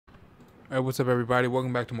Alright, what's up everybody?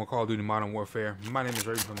 Welcome back to more Call of Duty Modern Warfare. My name is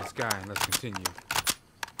Raven from the Sky, and let's continue.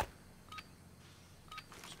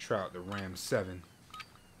 Let's try out the Ram 7.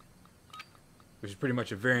 Which is pretty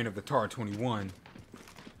much a variant of the TAR 21.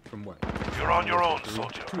 From what? You're on your own,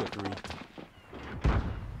 soldier. 2 or 3.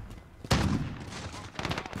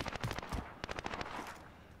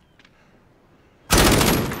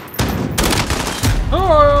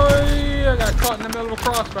 Oh, I got caught in the middle of a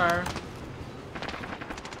crossfire.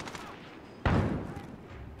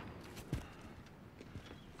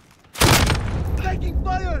 Taking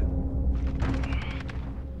fire!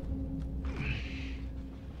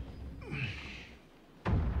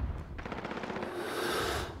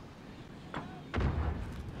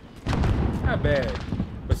 Not bad.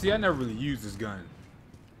 But see, I never really used this gun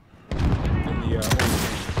in the old game.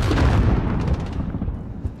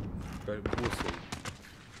 But we'll see.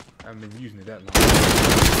 I haven't been using it that long.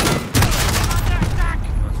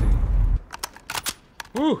 Let's see.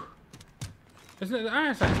 Woo! The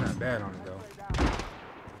iron sight's not bad on it though.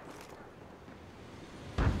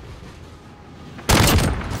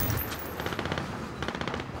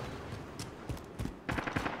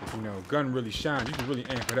 You know, gun really shines. You can really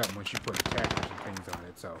amp it up once you put attachments and things on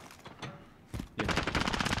it. So, you know,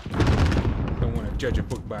 don't want to judge a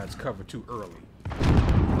book by its cover too early.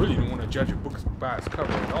 Really don't want to judge a book by its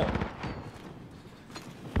cover at all.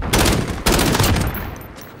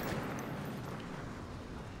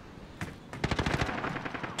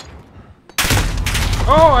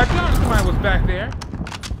 Oh, I thought somebody was back there.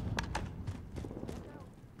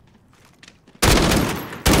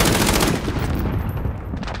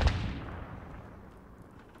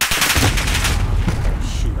 Oh,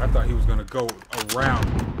 shoot, I thought he was gonna go around.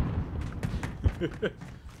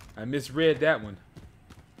 I misread that one.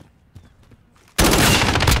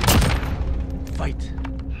 Fight.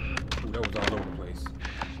 Ooh, that was all over the place.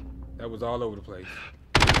 That was all over the place.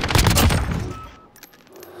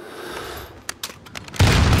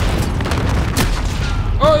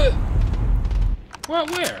 Oh,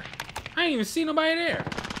 what? Where? I ain't even see nobody there.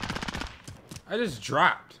 I just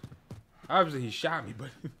dropped. Obviously, he shot me,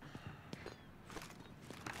 but.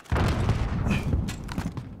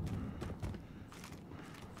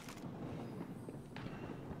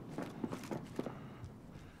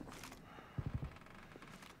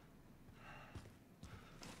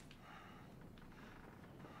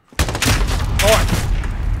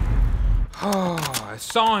 Oh, I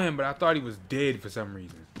saw him, but I thought he was dead for some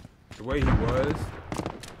reason. The way he was.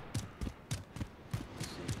 Let's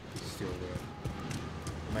see, he's still there.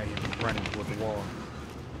 Might hit him running toward the wall.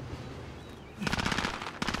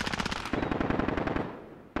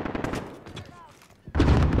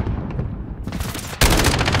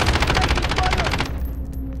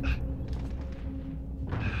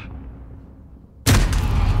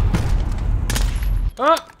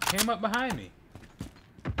 Oh, came up behind me.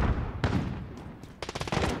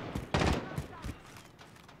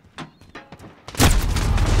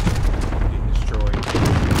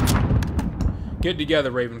 Get together,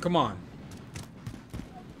 Raven. Come on.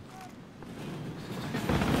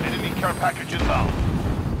 Enemy care package inbound.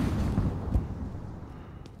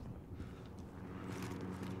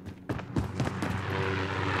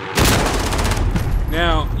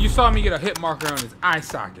 Now, you saw me get a hit marker on his eye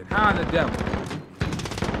socket. How in the devil?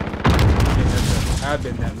 I've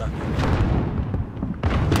been that lucky.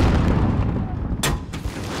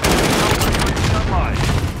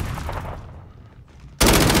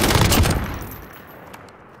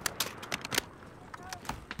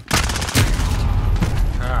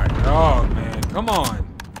 Oh man, come on.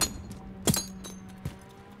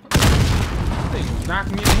 That thing was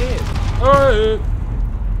knocking me in the head. Oh,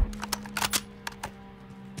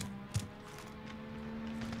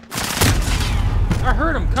 I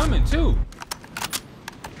heard him coming too.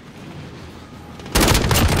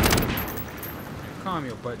 Calm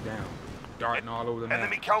your butt down. Darting all over the map.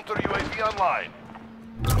 Enemy counter UAV online.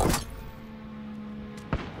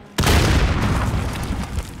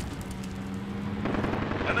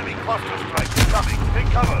 Enemy cluster strike coming. Take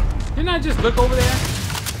cover. Didn't I just look over there?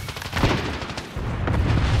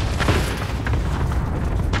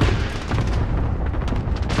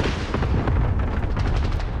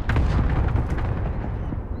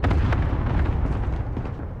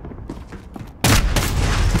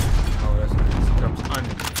 Oh, that's nice. It comes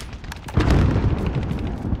under me.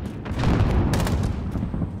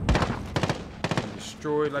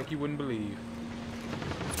 Destroyed like you wouldn't believe.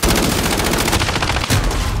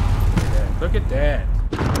 Look at that.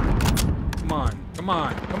 Come on, come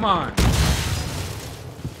on, come on.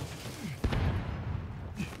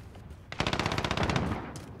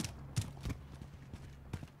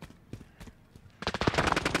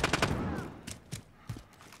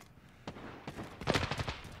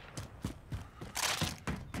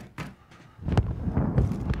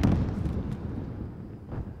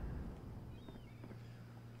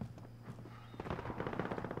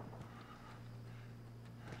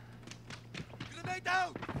 Grenade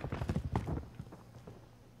out!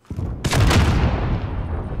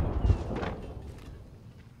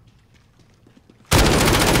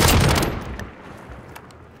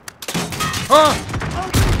 Huh?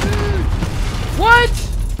 What?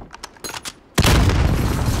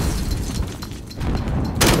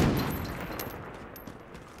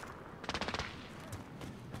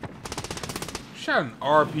 Shot an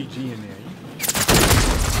RPG in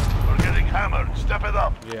there. We're getting hammered. Step it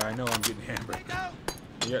up. Yeah, I know I'm getting hammered.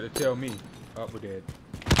 You have to tell me. Oh, we're dead.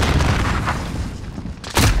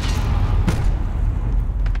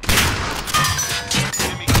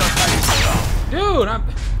 Enemy care package down. Dude, I'm...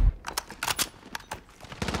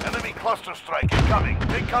 Enemy cluster strike incoming.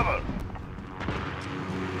 Take cover.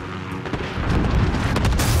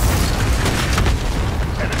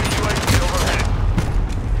 Enemy UAV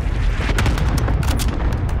overhead.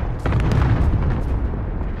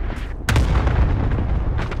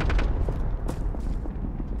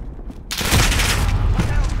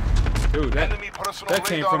 Dude, Enemy personal that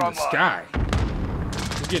came radar from the online. sky.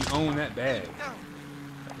 We're getting owned that bad.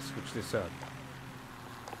 Let's switch this up.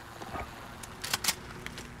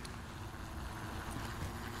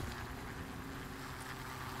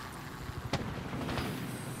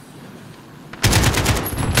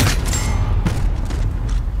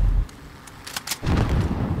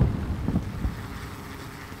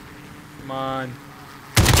 Come on.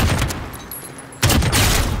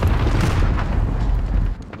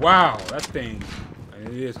 Wow, that thing,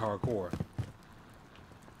 it is hardcore.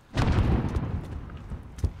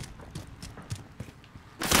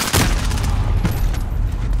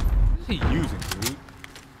 What's he using, dude?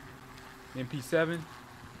 MP7?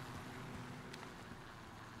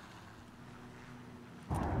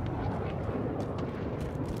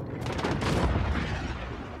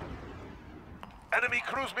 Enemy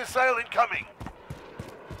cruise missile incoming.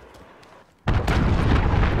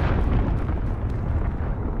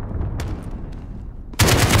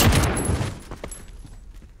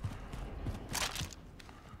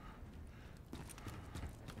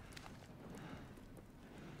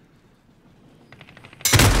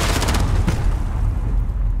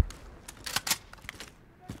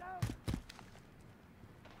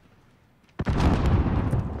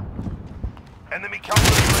 Enemy counter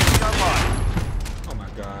UAV online. Oh my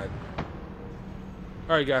god.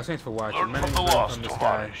 Alright guys, thanks for watching. Learn My from name the is Ben lost, from the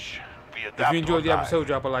sky. Tovarishch. We If adapt you enjoyed or the die. episode,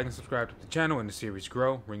 drop a like and subscribe to the channel and the series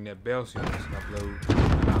grow. Ring that bell so you don't miss an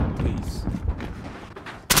upload. Peace.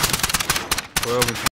 12 and